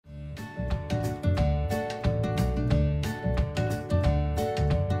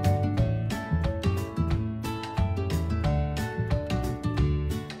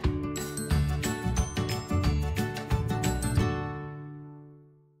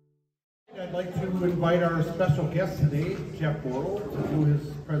I'd like to invite our special guest today, Jeff Morrow, to do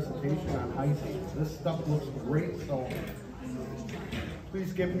his presentation on Heisey. This stuff looks great, so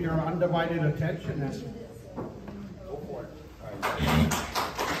please give him your undivided attention and go for it. All right.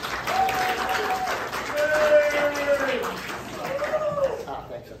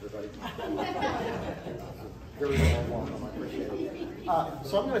 Thanks, everybody. Very warm welcome, I appreciate it.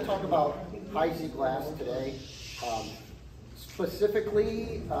 So I'm going to talk about Heisey glass today,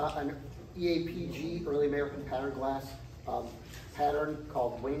 specifically an EAPG, Early American Pattern Glass pattern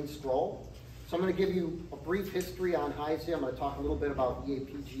called Wayne Scroll. So I'm going to give you a brief history on Heisey. I'm going to talk a little bit about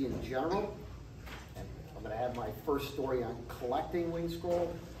EAPG in general. And I'm going to have my first story on collecting Wayne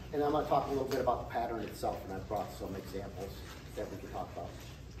Scroll. And then I'm going to talk a little bit about the pattern itself, and I've brought some examples that we can talk about.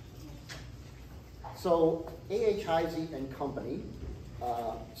 So A.H. Heisey and Company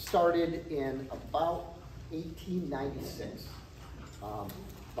started in about 1896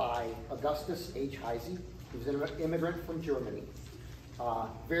 by Augustus H. Heisey. He was an immigrant from Germany.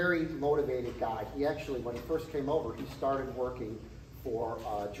 Very motivated guy. He actually, when he first came over, he started working for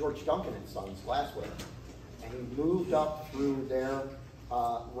George Duncan and Sons Glassware. And he moved up through their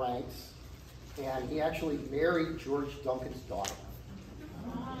ranks, and he actually married George Duncan's daughter.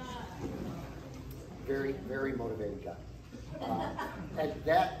 Very, very motivated guy. At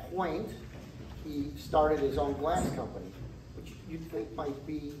that point, he started his own glass company, which you'd think might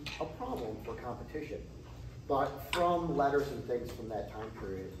be a problem for competition. But from letters and things from that time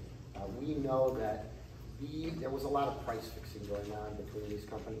period, we know that there was a lot of price fixing going on between these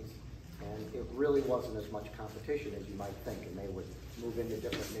companies, and it really wasn't as much competition as you might think, and they would move into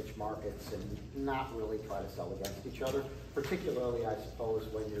different niche markets and not really try to sell against each other, particularly, I suppose,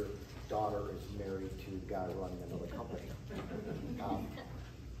 when your daughter is married to a guy running another company.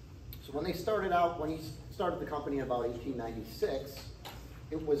 So when they started out, when he started the company in about 1896,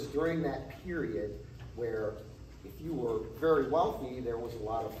 it was during that period where if you were very wealthy, there was a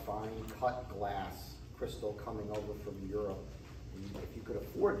lot of fine cut glass crystal coming over from Europe. And if you could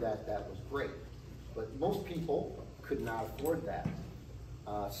afford that, that was great. But most people could not afford that.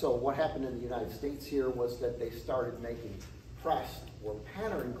 So what happened in the United States here was that they started making pressed or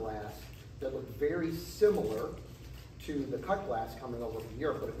pattern glass that looked very similar to the cut glass coming over from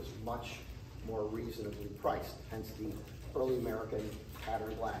Europe, but it was much more reasonably priced, hence the early American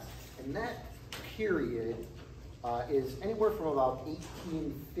pattern glass. And that period is anywhere from about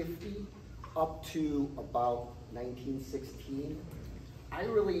 1850 up to about 1916. I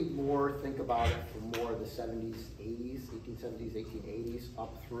really more think about it from more of the 70s, 80s, 1870s, 1880s,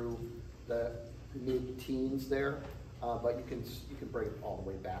 up through the mid-teens there. But you can bring it all the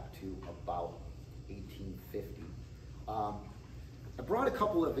way back to about 1850. I brought a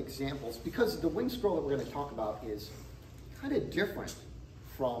couple of examples because the wing scroll that we're going to talk about is kind of different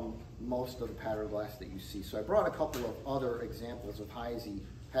from most of the pattern glass that you see. So I brought a couple of other examples of Heisey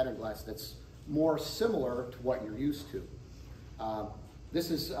pattern glass that's more similar to what you're used to.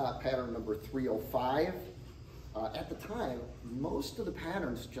 This is pattern number 305. At the time, most of the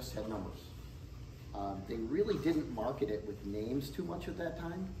patterns just had numbers. They really didn't market it with names too much at that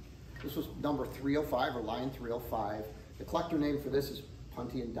time. This was number 305 or line 305. The collector name for this is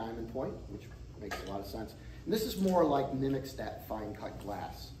Puntian Diamond Point, which makes a lot of sense. And this is more like mimics that fine cut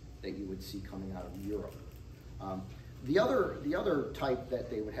glass that you would see coming out of Europe. The other type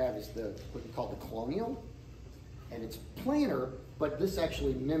that they would have is what we call the colonial, and it's plainer, but this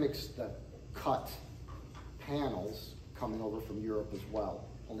actually mimics the cut panels coming over from Europe as well,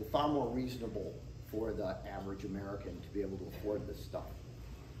 only far more reasonable for the average American to be able to afford this stuff.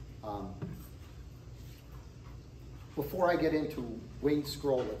 Before I get into Wayne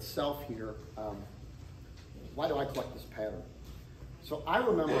Scroll itself here, why do I collect this pattern? So I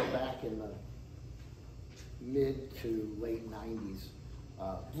remember back in the mid to late 90s,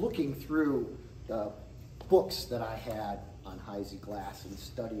 looking through the books that I had on Heisey glass and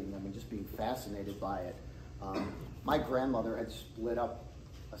studying them and just being fascinated by it. My grandmother had split up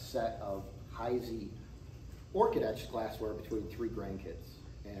a set of Heisey orchid etched glassware between 3 grandkids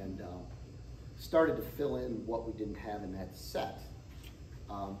and started to fill in what we didn't have in that set.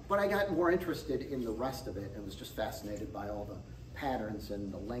 But I got more interested in the rest of it and was just fascinated by all the patterns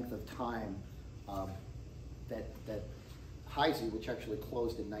and the length of time that Heisey, which actually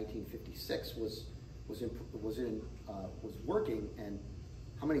closed in 1956, was working, and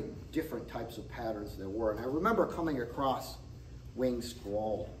how many different types of patterns there were. And I remember coming across Wayne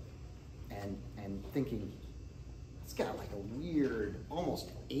Scroll and thinking, it's got like a weird,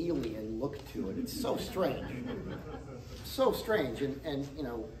 almost alien look to it. It's so strange. So strange. And you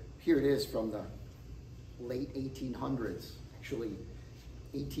know, here it is from the late 1800s. Actually,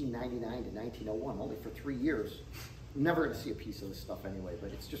 1899 to 1901, only for 3 years. I'm never going to see a piece of this stuff anyway,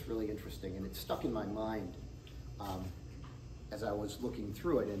 but it's just really interesting, and it stuck in my mind as I was looking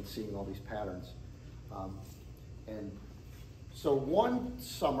through it and seeing all these patterns. And so one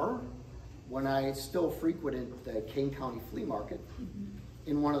summer, when I still frequented the Kane County Flea Market,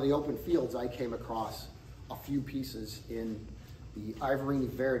 in one of the open fields, I came across a few pieces in the Ivory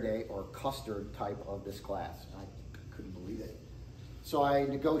Verde or custard type of this glass. I couldn't believe it. So I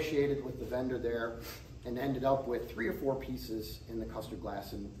negotiated with the vendor there and ended up with 3 or 4 pieces in the custard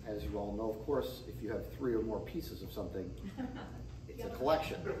glass. And as you all know, of course, if you have 3 or more pieces of something, it's a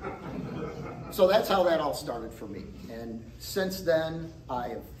collection. So that's how that all started for me. And since then, I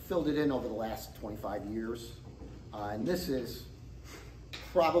have filled it in over the last 25 years. And this is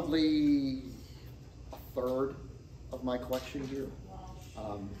probably a third of my collection here.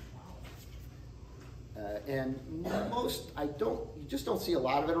 And most, you just don't see a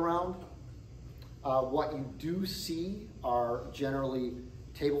lot of it around. What you do see are generally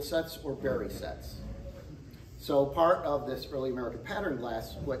table sets or berry sets. So part of this early American pattern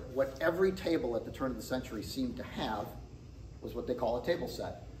glass, what every table at the turn of the century seemed to have was what they call a table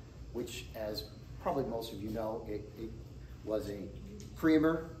set, which, as probably most of you know, it was a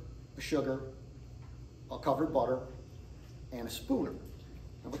creamer, a sugar, a covered butter, and a spooner.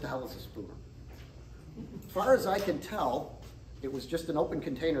 Now what the hell is a spooner? As far as I can tell, it was just an open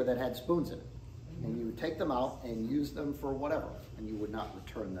container that had spoons in it. And you would take them out and use them for whatever, and you would not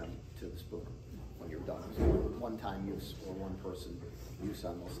return them to the spooner when you're done. It was one-time use or one-person use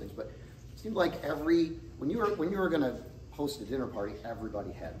on those things. But it seemed like when you were going to host a dinner party,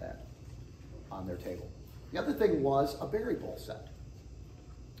 everybody had that on their table. The other thing was a berry bowl set.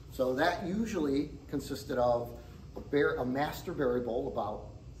 So that usually consisted of a master berry bowl about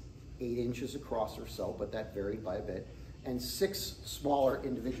 8 inches across or so, but that varied by a bit, and 6 smaller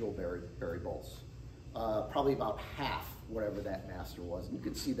individual berry bowls, probably about half whatever that master was. And you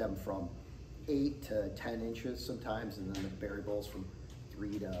could see them from 8 to 10 inches sometimes, and then the berry bowls from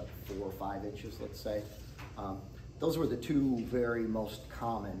 3 to 4 or 5 inches, let's say. Those were the 2 very most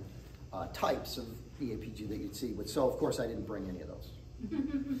common types of EAPG that you'd see. So of course I didn't bring any of those.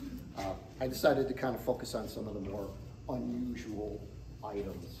 I decided to kind of focus on some of the more unusual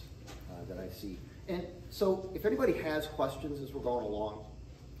items that I see. And so if anybody has questions as we're going along,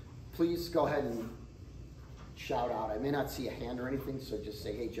 please go ahead and shout out. I may not see a hand or anything, so just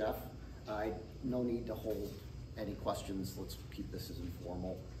say, hey, Jeff. No need to hold any questions. Let's keep this as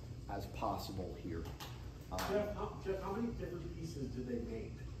informal as possible here. Jeff, how many different pieces do they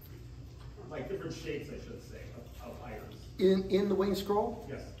make? Like different shapes, I should say, of items. In the wing scroll?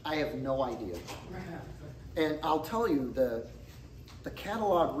 Yes. I have no idea. And I'll tell you, the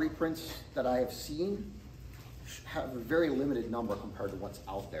catalog reprints that I have seen have a very limited number compared to what's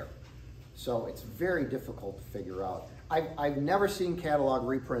out there. So it's very difficult to figure out. I've never seen catalog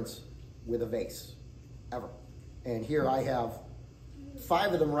reprints with a vase, ever. And here I have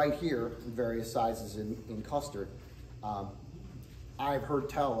 5 of them right here in various sizes in custard. I've heard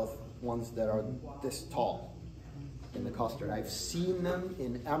tell of ones that are this tall in the custard. I've seen them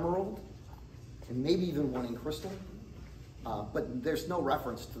in emerald and maybe even one in crystal, but there's no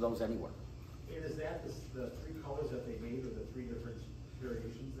reference to those anywhere. And is that the 3 colors that they made, or the 3 different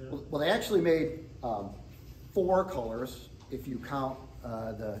variations there? Well, they actually made 4 colors if you count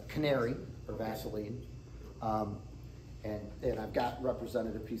the canary or Vaseline, and I've got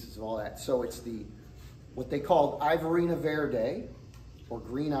representative pieces of all that. So it's what they called Ivorina Verde, or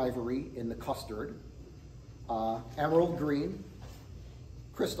green ivory in the custard, emerald green,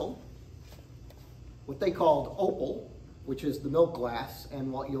 crystal, what they called opal, which is the milk glass,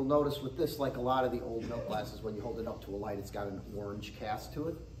 and what you'll notice with this, like a lot of the old milk glasses, when you hold it up to a light, it's got an orange cast to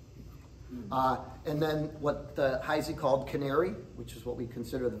it. And then what the Heisey called canary, which is what we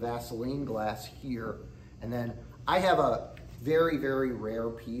consider the Vaseline glass here. And then I have a very, very rare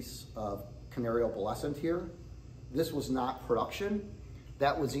piece of canary opalescent here. This was not production.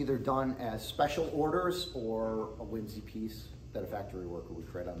 That was either done as special orders or a whimsy piece that a factory worker would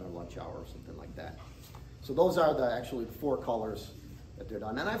create on their lunch hour or something like that. So those are actually the 4 colors that they're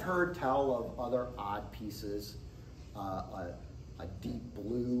done. And I've heard tell of other odd pieces, a deep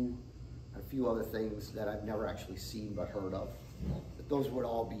blue, a few other things that I've never actually seen but heard of. But those would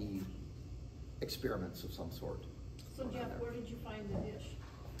all be experiments of some sort. So Jeff, where did you find the dish?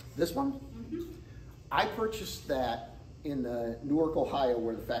 This one? Mm-hmm. I purchased that in Newark, Ohio,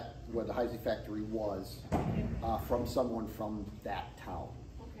 where the Heisey factory was, from someone from that town.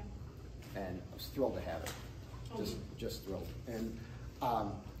 Okay. And I was thrilled to have it. Just thrilled. And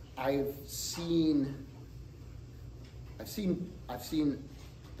I've seen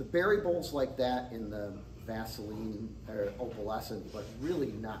the berry bowls like that in the Vaseline are opalescent, but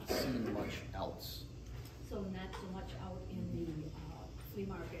really not seen much else. So not so much out in the flea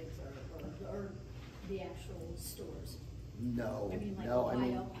markets or the actual stores? No, I mean, like no, I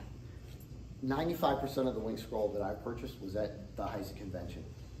mean, Ohio? 95% of the wing scroll that I purchased was at the Heisey convention.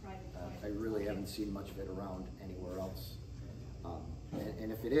 Right. I really haven't seen much of it around anywhere else.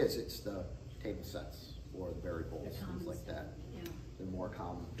 And if it is, it's the table sets or the berry bowls, things like that. Yeah. The more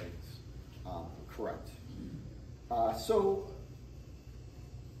common things. Correct. So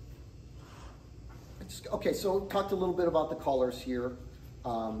talked a little bit about the colors here.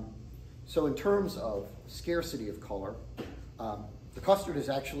 So in terms of scarcity of color, the custard is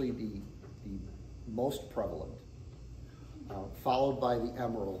actually the most prevalent, followed by the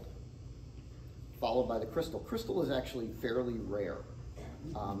emerald, followed by the crystal. Crystal is actually fairly rare.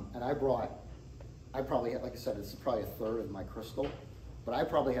 And I probably have, like I said, it's probably a third of my crystal, but I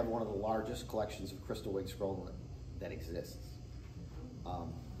probably have one of the largest collections of crystal wing scroll that exists.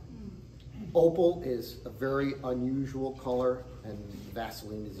 Opal is a very unusual color, and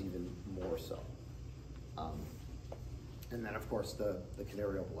Vaseline is even more so. And then, of course, the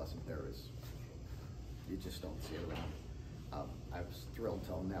canary opalescent there is, you just don't see it around. I was thrilled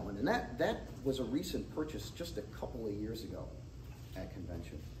to own that one. And that was a recent purchase just a couple of years ago at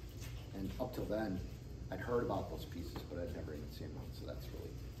convention. And up till then, I'd heard about those pieces, but I'd never even seen one. So that's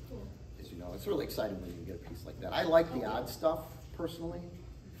really, Cool. as you know, it's really exciting when you can get a piece like that. I like the odd stuff, personally.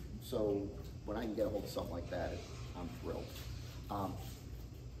 So when I can get a hold of something like that, I'm thrilled.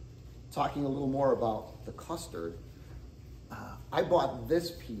 Talking a little more about the custard, I bought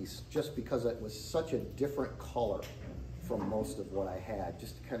this piece just because it was such a different color from most of what I had,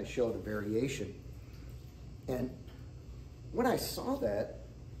 just to kind of show the variation. And when I saw that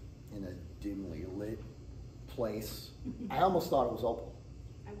in a dimly lit place, I almost thought it was opal.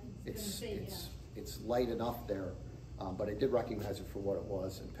 I was gonna say, It's light enough there, but I did recognize it for what it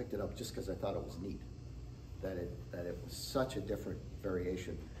was and picked it up just because I thought it was neat, that it was such a different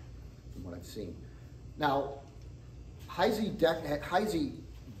variation from what I've seen. Now, Heisey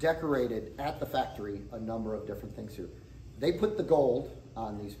decorated at the factory a number of different things here. They put the gold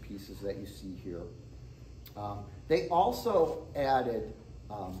on these pieces that you see here. They also added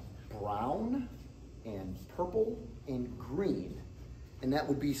brown and purple and green, and that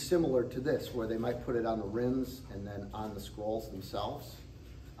would be similar to this, where they might put it on the rims and then on the scrolls themselves.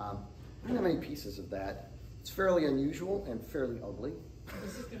 I don't have many pieces of that. It's fairly unusual and fairly ugly.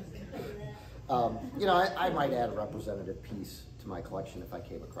 You know, I might add a representative piece to my collection if I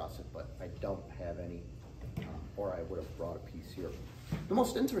came across it, but I don't have any, or I would have brought a piece here. The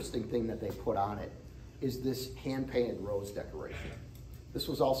most interesting thing that they put on it is this hand-painted rose decoration. This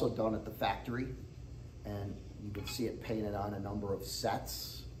was also done at the factory, and you can see it painted on a number of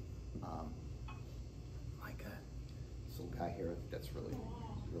sets. Like this little guy here, that's really,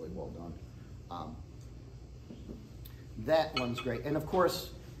 really well done. That one's great. And of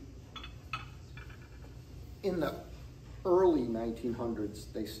course, in the early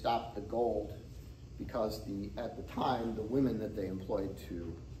 1900s, they stopped the gold because at the time, the women that they employed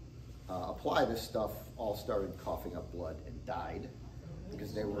to apply this stuff all started coughing up blood and died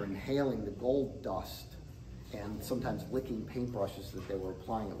because they were inhaling the gold dust and sometimes licking paintbrushes that they were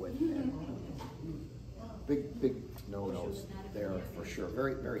applying it with. And big no-nos there for sure.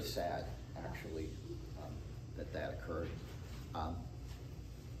 Very, very sad, actually, that occurred.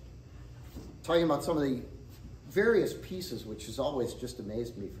 Talking about some of the various pieces, which has always just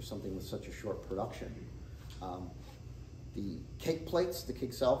amazed me for something with such a short production. The cake plates, the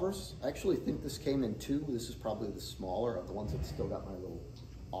cake salvers, I actually think this came in two. This is probably the smaller of the ones that still got my little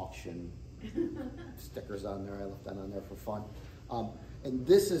auction stickers on there. I left that on there for fun. And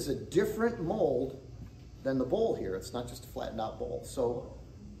this is a different mold than the bowl here. It's not just a flattened out bowl. So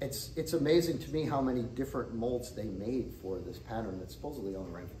it's amazing to me how many different molds they made for this pattern that supposedly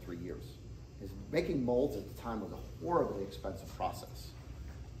only ran for 3 years. Making molds at the time was a horribly expensive process.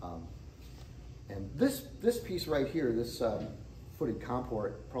 And this piece right here, this footed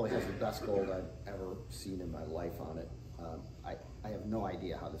comport, probably has the best gold I've ever seen in my life on it. I have no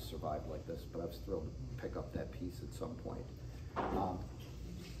idea how this survived like this, but I was thrilled to pick up that piece at some point.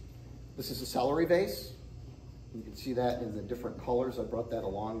 This is a celery vase. You can see that in the different colors. I brought that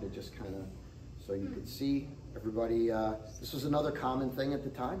along to just kind of, so you could see everybody. This was another common thing at the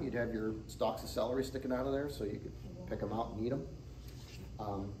time. You'd have your stalks of celery sticking out of there so you could pick them out and eat them.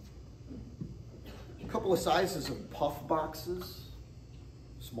 A couple of sizes of puff boxes,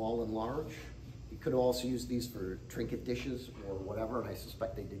 small and large. You could also use these for trinket dishes or whatever, and I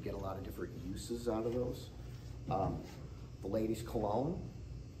suspect they did get a lot of different uses out of those. The ladies' cologne,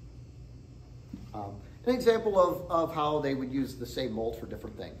 An example of how they would use the same mold for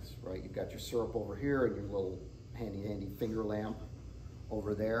different things, right? You've got your syrup over here and your little handy finger lamp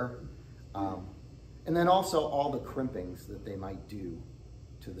over there. And then also all the crimpings that they might do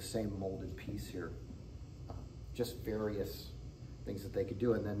to the same molded piece here. Just various things that they could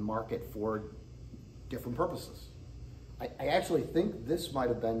do and then market for different purposes. I actually think this might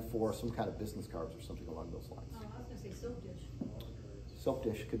have been for some kind of business cards or something along those lines. Oh, I was gonna say soap dish. Soap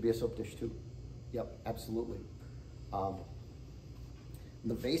dish, could be a soap dish too. Yep, absolutely.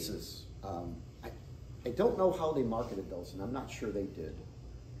 The vases, I don't know how they marketed those, and I'm not sure they did,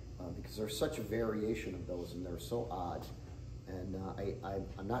 because there's such a variation of those, and they're so odd. And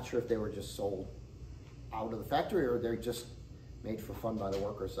I'm not sure if they were just sold out of the factory or they're just made for fun by the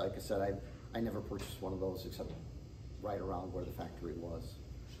workers. Like I said, I never purchased one of those except right around where the factory was.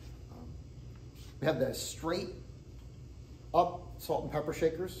 We have the straight up salt and pepper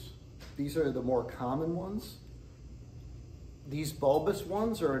shakers. These are the more common ones. These bulbous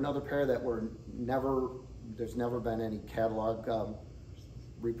ones are another pair that were there's never been any catalog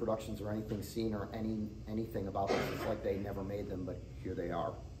reproductions or anything seen or anything about them. It's like they never made them, but here they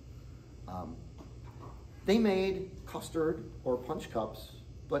are. They made custard or punch cups,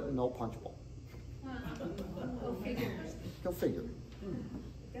 but no punch bowl. Go figure. Go figure.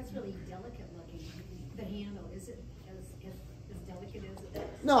 That's really delicate looking. The handle, is it as delicate as it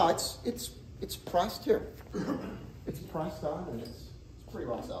is? No, it's pressed here. It's pressed on and it's pretty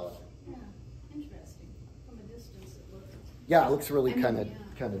rock solid. Yeah, interesting. From a distance it looks. Yeah, it looks really I mean, kind of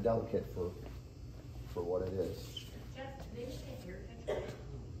yeah. delicate for what it is. Jeff, did they take your attention?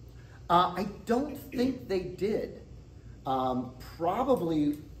 I don't think they did.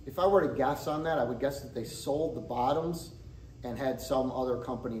 Probably, if I were to guess on that, I would guess that they sold the bottoms and had some other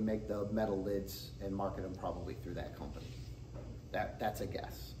company make the metal lids and market them probably through that company. That's a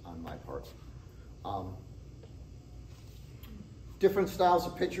guess on my part. Different styles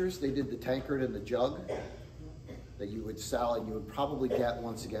of pitchers. They did the tankard and the jug that you would sell, and you would probably get,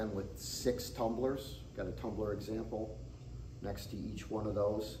 once again, with 6 tumblers. Got a tumbler example next to each one of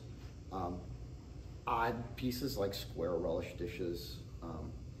those. Odd pieces like square relish dishes.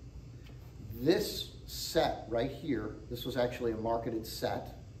 This set right here, this was actually a marketed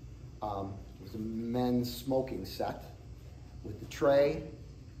set. It was a men's smoking set with the tray,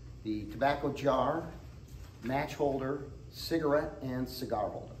 the tobacco jar, match holder, cigarette, and cigar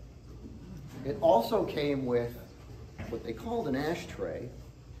holder. It also came with what they called an ashtray,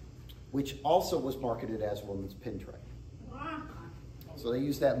 which also was marketed as a woman's pin tray. So they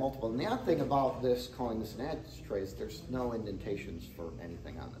use that multiple. And the odd thing about this, calling this an ashtray, is there's no indentations for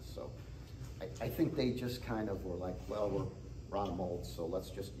anything on this. So I think they just kind of were like, well, we're on a mold, so let's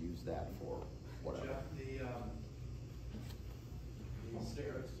just use that for whatever. Jeff, the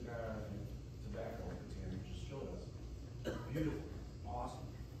cigarette, cigar, and tobacco container you just showed us, beautiful, awesome.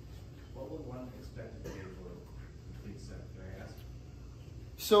 What would one expect to pay for a complete set, can I ask?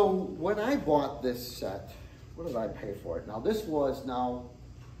 So when I bought this set, what did I pay for it? Now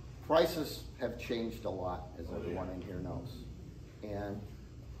prices have changed a lot, as everyone in here knows. And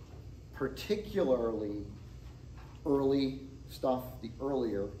particularly early stuff, the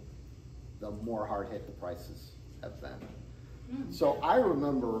earlier, the more hard hit the prices have been. So I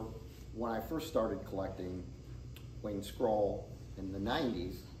remember when I first started collecting Wayne Scroll in the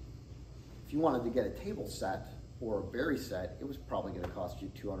 90s, if you wanted to get a table set or a berry set, it was probably going to cost you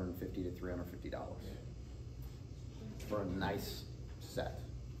 $250 to $350 for a nice set.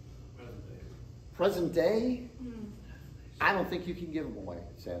 Present day, I don't think you can give them away,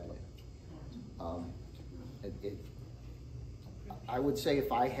 sadly. I would say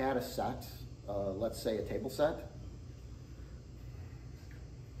if I had a set, let's say a table set,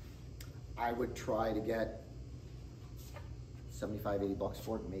 I would try to get 75, 80 bucks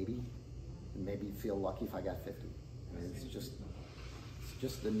for it, maybe. And maybe feel lucky if I got 50. I mean, it's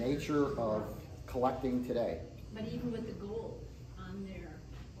just the nature of collecting today. But even with the gold on there.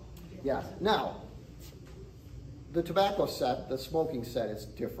 Yeah, now, the tobacco set, the smoking set is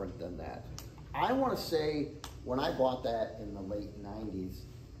different than that. I want to say, when I bought that in the late 90s,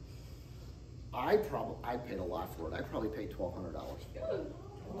 I paid a lot for it. I probably paid $1,200 for it.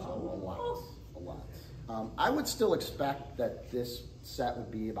 So a lot. I would still expect that this set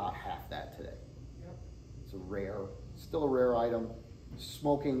would be about half that today. It's still a rare item.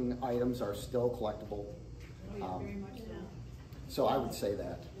 Smoking items are still collectible. Very much so. So I would say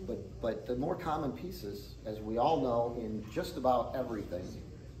that. But the more common pieces, as we all know, in just about everything,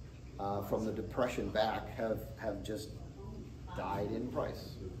 from the Depression back, have just died in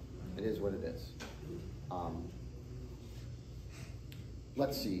price. It is what it is.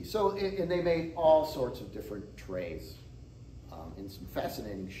 let's see. So, and they made all sorts of different trays in some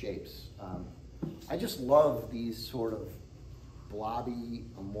fascinating shapes. I just love these sort of blobby,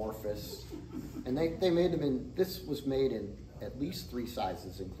 amorphous, and they made them in, this was made in at least 3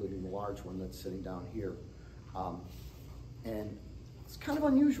 sizes, including the large one that's sitting down here. And it's kind of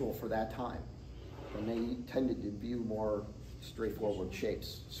unusual for that time. And they tended to view more straightforward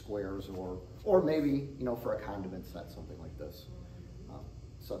shapes, squares, or maybe, you know, for a condiment set, something like this.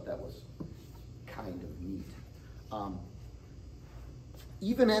 So that was kind of neat.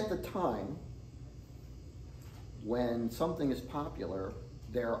 Even at the time, when something is popular,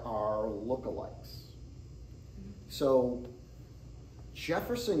 there are lookalikes. So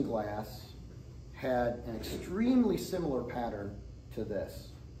Jefferson glass had an extremely similar pattern to this.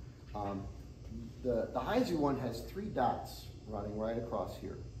 The Heisey one has 3 dots running right across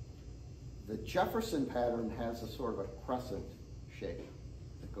here. The Jefferson pattern has a sort of a crescent shape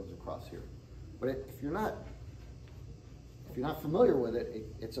that goes across here. But if you're not familiar with it,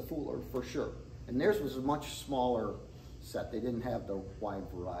 it's a fooler for sure. And theirs was a much smaller set. They didn't have the wide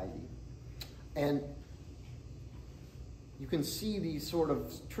variety. And you can see these sort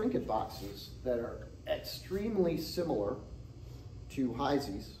of trinket boxes that are extremely similar to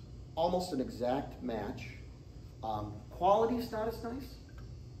Heisey's, almost an exact match. Quality is not as nice.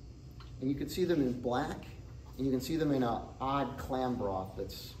 And you can see them in black, and you can see them in an odd clam broth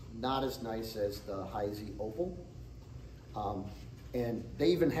that's not as nice as the Heisey Opal. And they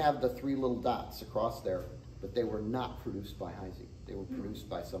even have the 3 little dots across there, but they were not produced by Heisey. They were produced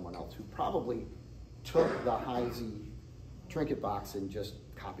by someone else who probably took the Heisey trinket box and just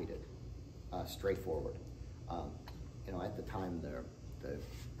copied it, straightforward. You know, at the time,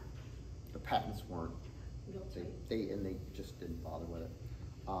 the patents weren't, they just didn't bother with it.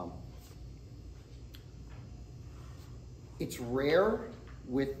 It's rare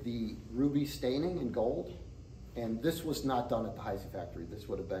with the ruby staining in gold, and this was not done at the Heisey factory. This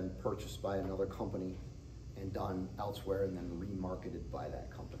would have been purchased by another company and done elsewhere and then remarketed by that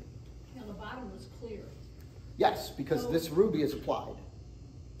company. Now the bottom was clear. Yes, because this ruby is applied.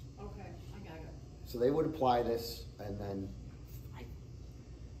 Okay, I got it. So they would apply this, and then,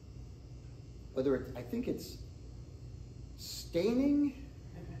 I think it's staining,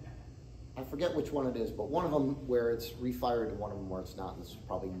 I forget which one it is, but one of them where it's refired and one of them where it's not, and this is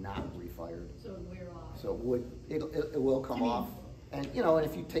probably not refired. So it wear off. So it will come off. And you know, and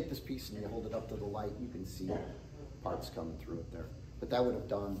if you take this piece and you hold it up to the light, you can see parts coming through it there. But that would have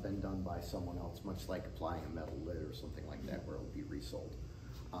been done by someone else, much like applying a metal lid or something like that, where it would be resold.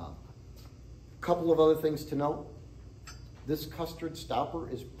 Couple of other things to note. This custard stopper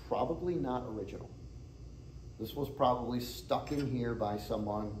is probably not original. This was probably stuck in here by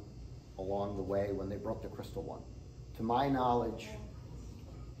someone along the way when they broke the crystal one. To my knowledge,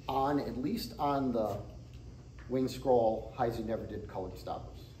 at least on the wing scroll, Heisey never did colored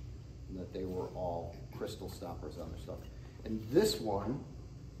stoppers, and that they were all crystal stoppers on their stuff. And this one,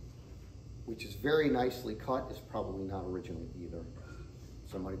 which is very nicely cut, is probably not original either.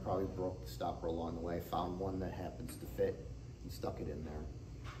 Somebody probably broke the stopper along the way, found one that happens to fit, and stuck it in there.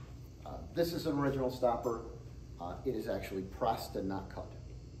 This is an original stopper. It is actually pressed and not cut.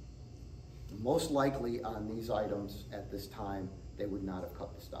 Most likely on these items at this time, they would not have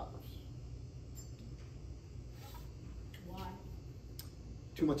cut the stoppers. Why?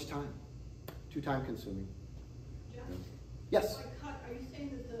 Too much time. Too time consuming. Jeff? Yes? By cut, are you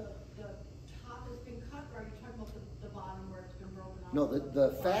saying that the top has been cut, or are you talking about the bottom where it's been broken off? No,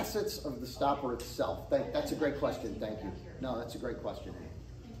 the facets of the stopper itself. That's a great question, thank you. No, that's a great question.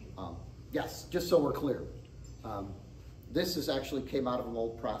 Yes, just so we're clear. This is actually came out of an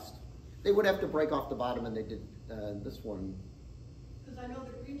old pressed. They would have to break off the bottom, and they did this one. Because I know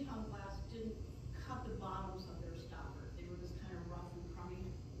the Greentown glass didn't cut the bottoms of their stoppers. They were just kind of rough and crummy.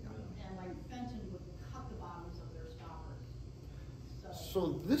 Yeah. And like Fenton would cut the bottoms of their stoppers.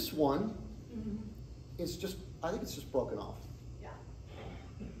 So this one is just, I think it's just broken off. Yeah.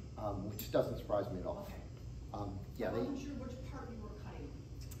 Which doesn't surprise me at all. Okay. Yeah, I wasn't sure which part you were cutting.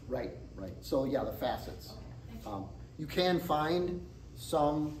 right. So yeah, the facets. Okay, thank you. You can find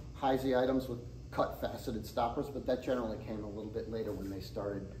some Heisey items with cut faceted stoppers, but that generally came a little bit later when they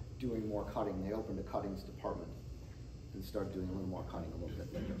started doing more cutting. They opened a cuttings department and started doing a little more cutting a little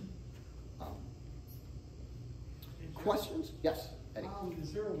bit later. Questions? Yes, Eddie.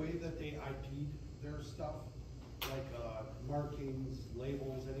 Is there a way that they IP'd their stuff? Like markings,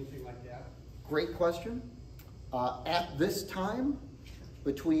 labels, anything like that? Great question. At this time,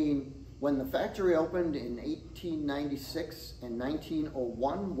 between when the factory opened in 1896 and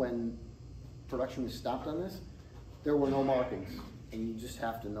 1901, when production was stopped on this, there were no markings. and you just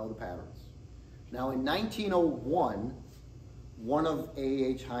have to know the patterns. Now in 1901, one of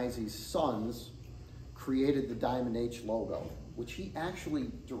A.H. Heisey's sons created the Diamond H logo, which he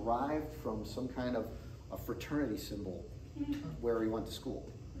actually derived from some kind of a fraternity symbol where he went to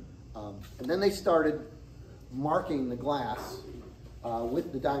school. And then they started marking the glass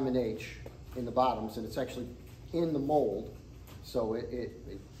with the Diamond H in the bottoms, and it's actually in the mold, so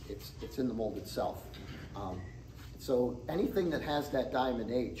it's in the mold itself. So anything that has that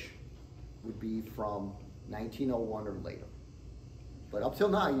Diamond H would be from 1901 or later. But up till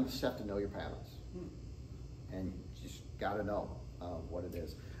now, you just have to know your patterns. And you just gotta know what it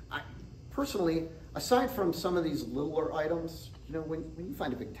is. Personally, aside from some of these littler items, you know, when you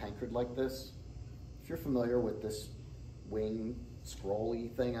find a big tankard like this, if you're familiar with this wing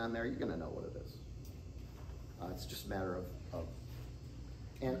scrolly thing on there, you're gonna know what it is. It's just a matter of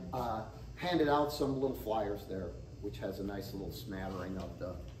and handed out some little flyers there, which has a nice little smattering of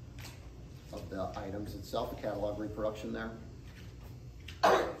the items itself, the catalog reproduction there.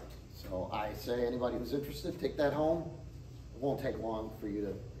 So I say anybody who's interested, take that home. It won't take long for you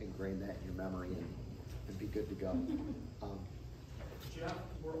to ingrain that in your memory and be good to go. Jeff,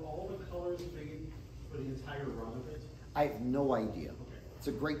 were all the colors made for the entire run of it? I have no idea. Okay. It's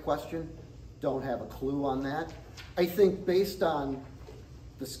a great question. Don't have a clue on that. I think based on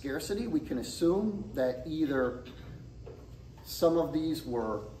the scarcity, we can assume that either some of these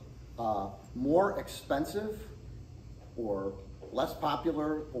were more expensive or less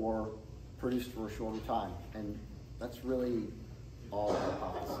popular or produced for a shorter time. And that's really all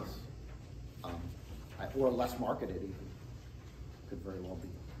hypothesis. Or less marketed even. Could very well be.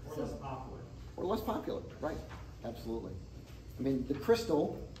 Or less popular? Or less popular, right, absolutely. I mean, the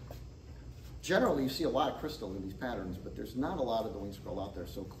crystal, generally you see a lot of crystal in these patterns, but there's not a lot of the wing scroll out there.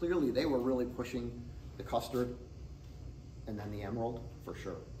 So clearly they were really pushing the custard and then the emerald for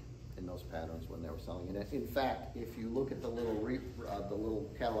sure in those patterns when they were selling it. In fact, if you look at the little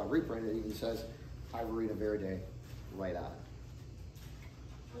catalog reprint, it even says Ivorita Verde right on it.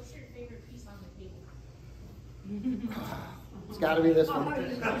 What's your favorite piece on the table? It's got to be this one.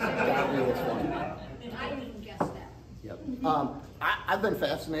 It's got to be this one. I didn't even guess that. Yep. I've been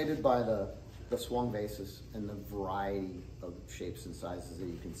fascinated by the swung vases and the variety of shapes and sizes that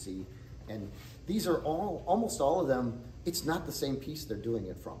you can see. And these are almost all of them, it's not the same piece they're doing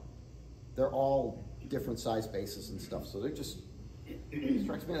it from. They're all different size bases and stuff. So they're just, it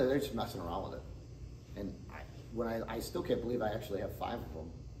strikes me that they're just messing around with it. And I still can't believe I actually have 5 of them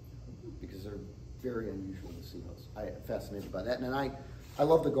because they're very unusual to see those. I'm fascinated by that. And then I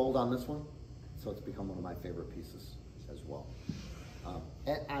love the gold on this one. So it's become one of my favorite pieces as well.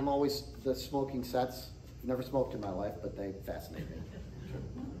 And I'm always, the smoking sets, I've never smoked in my life, but they fascinate me.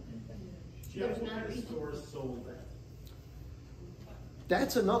 Jeff, what kind of stores sold that?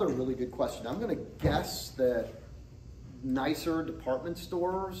 That's another really good question. I'm going to guess that nicer department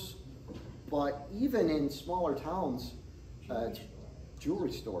stores, but even in smaller towns,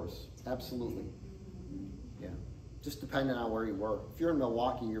 jewelry stores, absolutely. Yeah, just depending on where you were. If you're in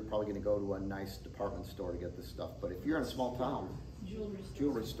Milwaukee, you're probably going to go to a nice department store to get this stuff. But if you're in a small town,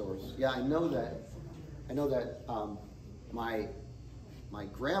 jewelry stores. Yeah, I know that. My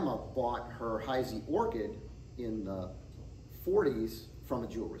grandma bought her Heisey orchid in the 40s from a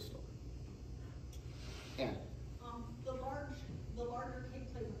jewelry store. And The larger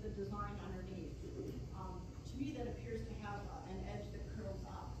cake plate with the design underneath, to me that appears to have an edge that curls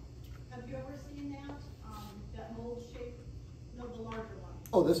up. Have you ever seen that? That mold shape? No, the larger one.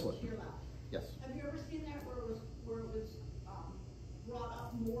 Oh, this one. To your left. yes. Have you ever seen that where it was brought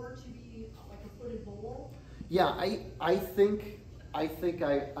up more to be like a footed bowl? Yeah, I think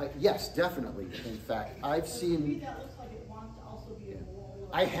yes, definitely. In fact, I've To me, seen. that looks like it wants to also be a bowl.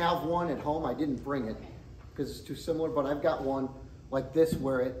 I have one at home. I didn't bring it because it's too similar, but I've got one like this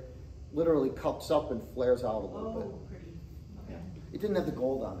where it literally cups up and flares out a little bit. Oh, pretty. Okay. It didn't have the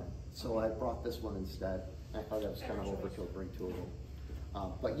gold on it, so I brought this one instead. I thought that was kind of overkill to bring 2 of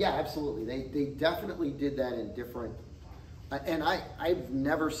them. But yeah, absolutely. They definitely did that in different. And I've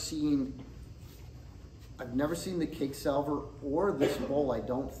never seen the cake salver or this bowl, I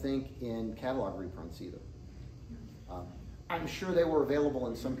don't think, in catalog reprints either. I'm sure they were available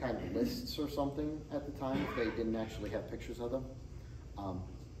in some kind of lists or something at the time if they didn't actually have pictures of them.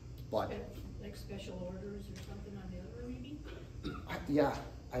 But Like special orders or something on the other, maybe? yeah,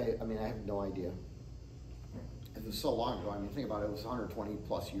 I mean, I have no idea. It was so long ago. I mean, think about it. It was 120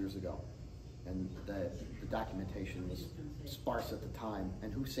 plus years ago. And the documentation was sparse at the time.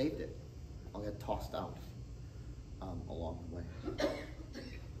 And who saved it? All got tossed out along the way.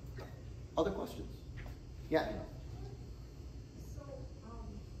 Other questions? Yeah. So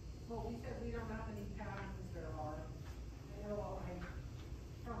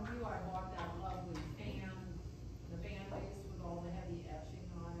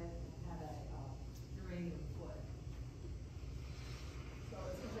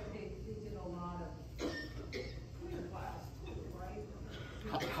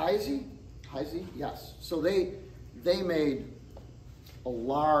Heisey, yes. So they made a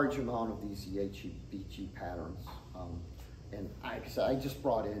large amount of these EHBG patterns. And I just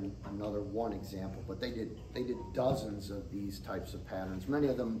brought in another one example, but they did dozens of these types of patterns, many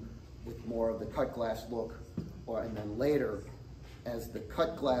of them with more of the cut glass look, and then later, as the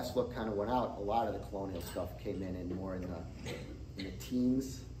cut glass look kind of went out, a lot of the colonial stuff came in more in the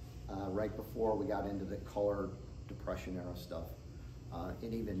teens, right before we got into the color depression era stuff,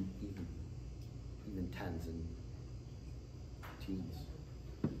 and even tens and teens.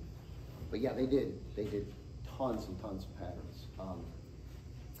 But yeah, they did tons and tons of patterns.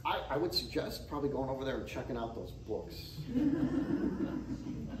 I would suggest probably going over there and checking out those books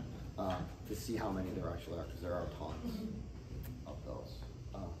to see how many there actually are, because there are tons of those.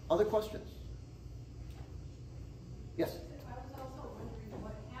 Other questions? Yes? I was also wondering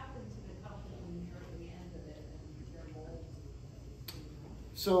what happened to the company near the end of it and their molds.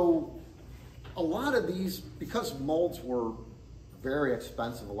 So a lot of these, because molds were very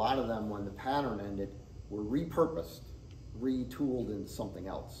expensive, a lot of them, when the pattern ended, were repurposed, retooled into something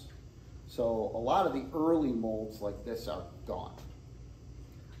else. So a lot of the early molds like this are gone.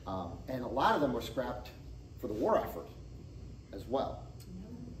 And a lot of them were scrapped for the war effort as well.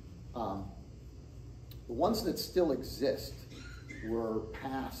 The ones that still exist were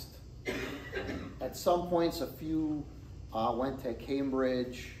passed. At some points, a few went to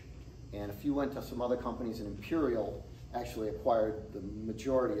Cambridge, and a few went to some other companies, and Imperial actually acquired the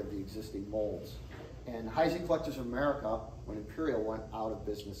majority of the existing molds. And Heisey Collectors of America, when Imperial went out of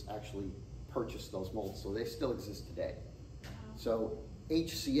business, actually purchased those molds, so they still exist today. So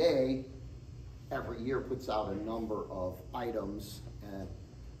HCA every year puts out a number of items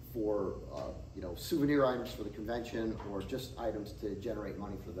for souvenir items for the convention, or just items to generate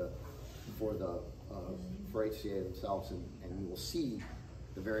money for HCA themselves, and you will see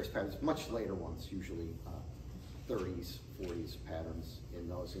the various patterns, much later ones, usually 30s, 40s patterns in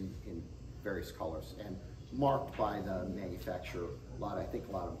those in various colors, and marked by the manufacturer. I think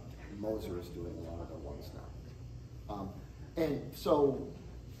a lot of Moser is doing a lot of the ones now. And so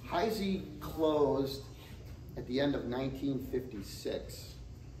Heisey closed at the end of 1956.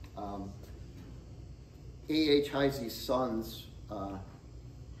 A.H. Heisey's sons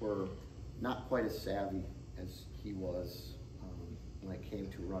were not quite as savvy as he was when it came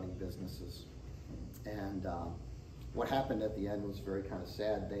to running businesses. And what happened at the end was very kind of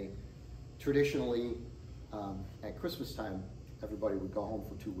sad. They traditionally, at Christmas time, everybody would go home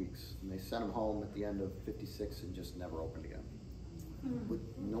for 2 weeks, and they sent them home at the end of 56 and just never opened again, with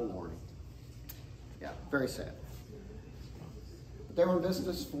no warning. Yeah, very sad. But they were in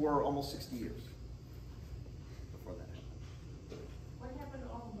business for almost 60 years before that happened. What happened to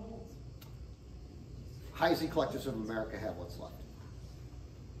all the molds? Heisey Collectors of America have what's left.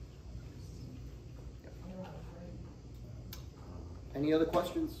 Yep. Any other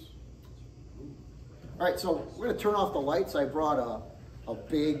questions? All right, so we're going to turn off the lights. I brought a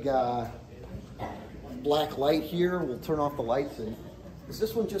big black light here. We'll turn off the lights. And is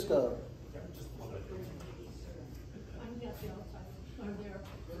this one just a...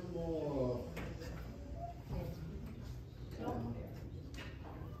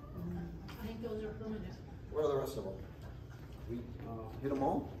 I think those are permanent. Where are the rest of them? We hit them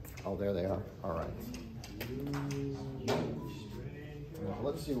all? Oh, there they are. All right.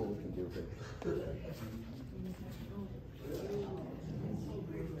 Let's see what we can do here.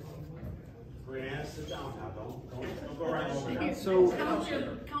 Brianna, sit down now. Don't go right over now. So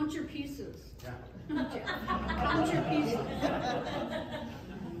Count your pieces. Yeah. Count your pieces.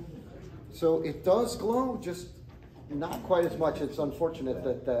 So it does glow, just not quite as much. It's unfortunate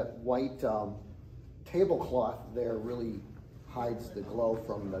that that white tablecloth there really hides the glow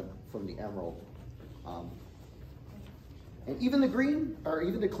from the emerald. And even the green, or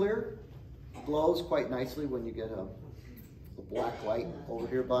even the clear, glows quite nicely when you get a black light over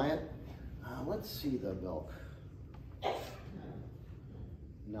here by it. Let's see the milk.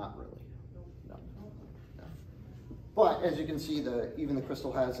 Not really, no. But as you can see, even the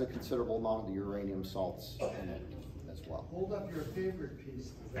crystal has a considerable amount of the uranium salts in it as well. Hold up your favorite piece.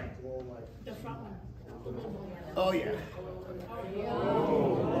 Does that glow like? The front one. Oh yeah.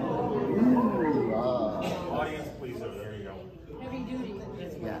 Audience pleaser, there you go. Heavy duty.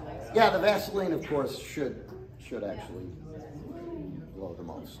 Yeah, the Vaseline, of course, should actually glow the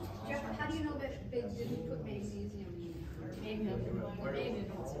most. Jeff, how do you know that they didn't put magnesium or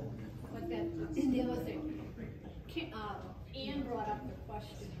magnesium? But that, the other thing, Ann brought up the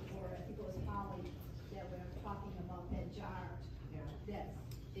question, or I think it was Holly, that we were talking about that jar, that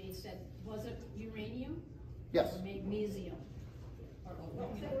they said, was it uranium? Yes. Or magnesium?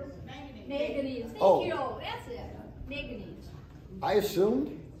 Manganese, Oh. thank you, that's it, manganese. I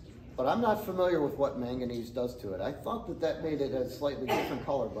assumed, but I'm not familiar with what manganese does to it. I thought that that made it a slightly different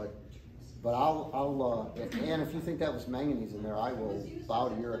color, but and if you think that was manganese in there, I will bow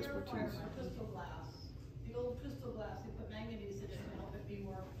to your expertise. Crystal glass, the old crystal glass, they put manganese in it to help it be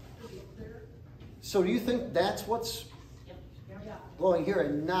more pretty clear. So do you think that's what's Yeah, glowing here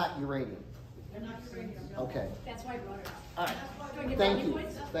and not uranium? they're not uranium. no. Okay, That's why I brought it up. all right. That's why Do I they- get Thank brownie you,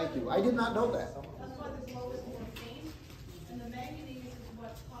 points? thank you. I did not know that. That's why the glow is more faint, and the manganese is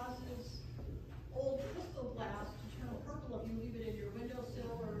what causes old crystal glass to turn purple if you leave it in your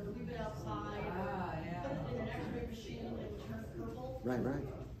windowsill or leave it outside. Put it in an X-ray machine and it will turn purple. Right, right.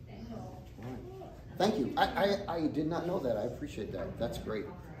 So, All right. Thank you. I did not know that. I appreciate that. That's great.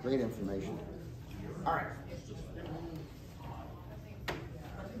 Great information. All right.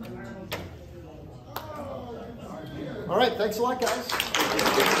 All right. Thanks a lot, guys.